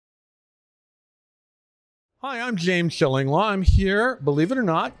Hi, I'm James Shillinglaw. I'm here, believe it or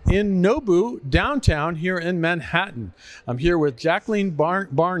not, in Nobu, downtown here in Manhattan. I'm here with Jacqueline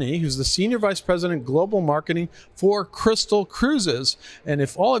Barney, who's the Senior Vice President, Global Marketing for Crystal Cruises. And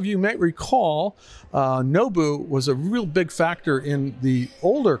if all of you may recall, Nobu was a real big factor in the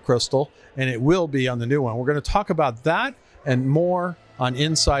older Crystal, and it will be on the new one. We're going to talk about that and more on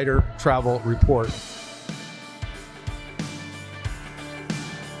Insider Travel Report.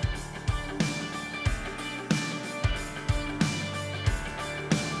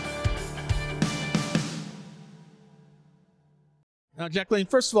 Now, Jacqueline,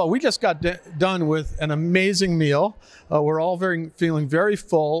 first of all, we just got done with an amazing meal. We're all feeling very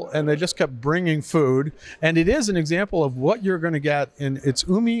full, and they just kept bringing food. And it is an example of what you're going to get in. It's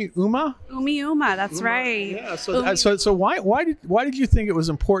Umi Uma. That's right. Yeah. So why did you think it was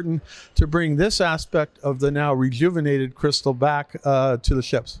important to bring this aspect of the now rejuvenated Crystal back to the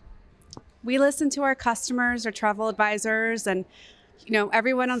ships? We listened to our customers, our travel advisors, and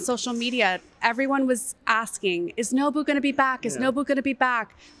everyone on social media, everyone was asking, is Nobu going to be back? Is Nobu going to be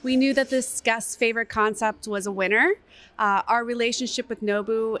back? We knew that this guest favorite concept was a winner. Our relationship with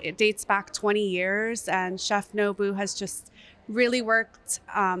Nobu, it dates back 20 years, and Chef Nobu has just really worked.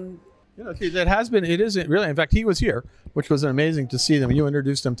 It isn't really. In fact, he was here, which was amazing to see them. You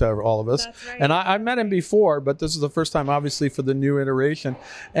introduced him to all of us. That's right. And I met him before, but this is the first time, obviously, for the new iteration.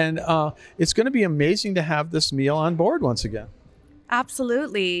 And it's going to be amazing to have this meal on board once again.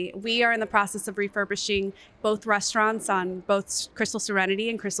 Absolutely. We are in the process of refurbishing both restaurants on both Crystal Serenity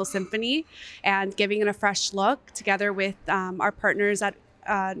and Crystal Symphony and giving it a fresh look together with our partners at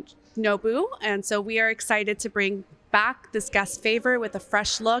Nobu. And so we are excited to bring back this guest favorite with a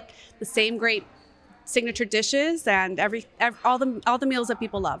fresh look, the same great signature dishes, and all the meals that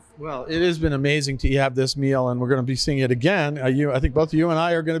people love. Well, it has been amazing to have this meal, and we're going to be seeing it again. I think both you and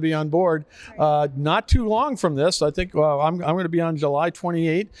I are going to be on board not too long from this. I think I'm going to be on July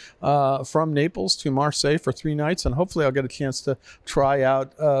 28th from Naples to Marseille for 3 nights, and hopefully I'll get a chance to try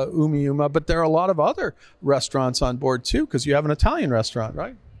out Umi Uma. But there are a lot of other restaurants on board too, because you have an Italian restaurant,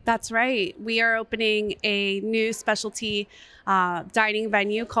 right? That's right. We are opening a new specialty dining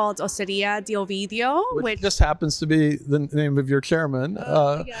venue called Osteria di Ovidio, which just happens to be the name of your chairman,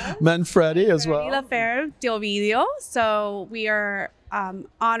 Manfredi, as well. Manfredi di Ovidio. So we are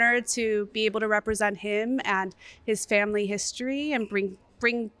honored to be able to represent him and his family history and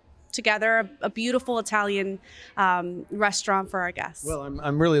bring together a beautiful Italian restaurant for our guests. Well,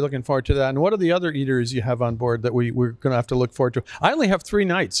 I'm really looking forward to that. And what are the other eaters you have on board that we're going to have to look forward to? I only have 3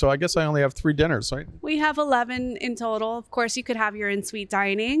 nights, so I guess I only have 3 dinners, right? We have 11 in total. Of course, you could have your in-suite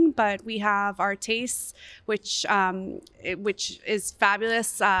dining, but we have our tastes, which is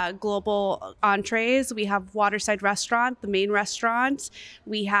fabulous global entrees. We have Waterside Restaurant, the main restaurant.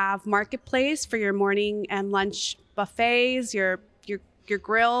 We have Marketplace for your morning and lunch buffets, your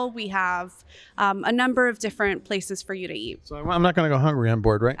grill. We have a number of different places for you to eat. So I'm not going to go hungry on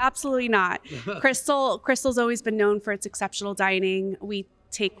board, right? Absolutely not. Crystal's always been known for its exceptional dining. We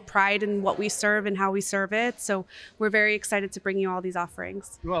take pride in what we serve and how we serve it. So we're very excited to bring you all these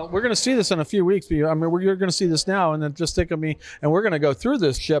offerings. Well, we're going to see this in a few weeks. You're going to see this now, and then just think of me, and we're going to go through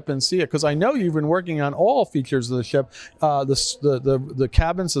this ship and see it, because I know you've been working on all features of the ship. The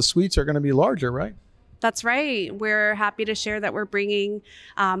cabins, the suites are going to be larger, right? That's right. We're happy to share that we're bringing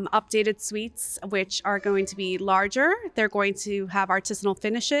updated suites, which are going to be larger. They're going to have artisanal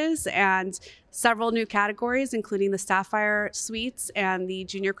finishes and several new categories, including the Sapphire Suites and the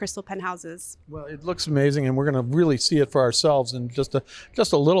Junior Crystal Penthouses. Well, it looks amazing, and we're going to really see it for ourselves in just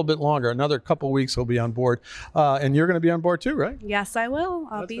a little bit longer. Another couple weeks we'll be on board. And you're going to be on board too, right? Yes, I will.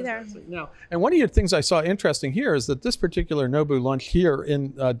 I'll be there. Now, and one of the things I saw interesting here is that this particular Nobu lunch here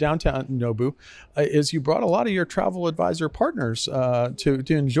in downtown Nobu is you brought a lot of your travel advisor partners to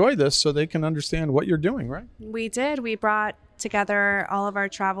enjoy this so they can understand what you're doing, right? We did. We brought together all of our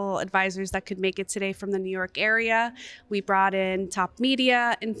travel advisors that could make it today from the New York area. We brought in top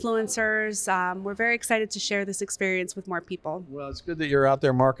media influencers. We're very excited to share this experience with more people. Well, it's good that you're out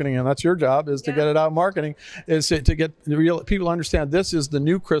there marketing, and that's your job, is to get it out marketing, is to get the real people to understand this is the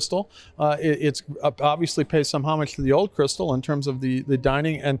new Crystal. It's obviously pays some homage to the old Crystal in terms of the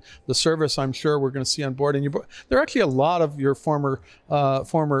dining and the service. I'm sure we're going to see on board. And there are actually a lot of your former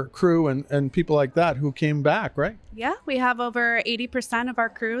crew and people like that who came back, right? Yeah, we have over 80% of our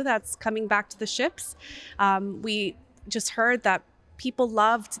crew that's coming back to the ships. We just heard that people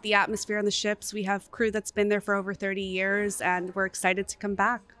loved the atmosphere on the ships. We have crew that's been there for over 30 years, and we're excited to come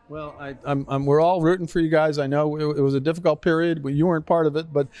back. Well, we're all rooting for you guys. I know it was a difficult period. You weren't part of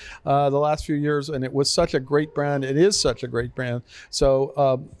it, but the last few years, and it was such a great brand. It is such a great brand.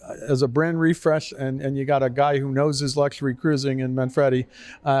 So as a brand refresh, and you got a guy who knows his luxury cruising in Manfredi,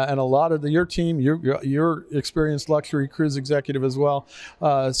 and a lot of your team, you're experienced luxury cruise executive as well.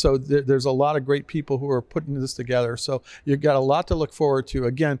 So there's a lot of great people who are putting this together. So you've got a lot to look forward to.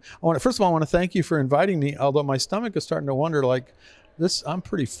 Again, first of all, I want to thank you for inviting me, although my stomach is starting to wonder, like, I'm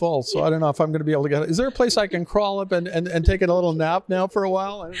pretty full, so I don't know if I'm going to be able to get it. Is there a place I can crawl up and take a little nap now for a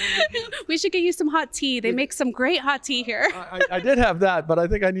while? We should get you some hot tea. They make some great hot tea here. I did have that, but I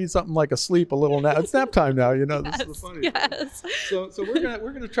think I need something like a sleep, a little nap. It's nap time now, Yes, This is the funny yes. thing. So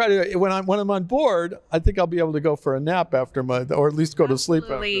we're gonna try to, when I'm on board, I think I'll be able to go for a nap after or at least go to sleep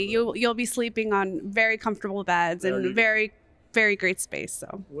after. You'll be sleeping on very comfortable beds and very great space.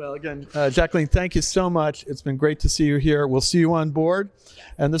 So, well, again, Jacqueline, thank you so much. It's been great to see you here. We'll see you on board.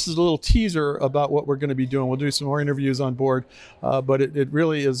 And this is a little teaser about what we're going to be doing. We'll do some more interviews on board. But it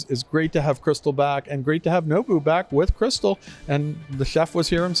really is great to have Crystal back, and great to have Nobu back with Crystal. And the chef was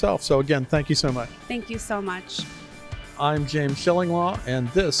here himself. So again, thank you so much. Thank you so much. I'm James Shillinglaw, and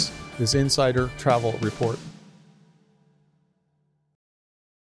this is Insider Travel Report.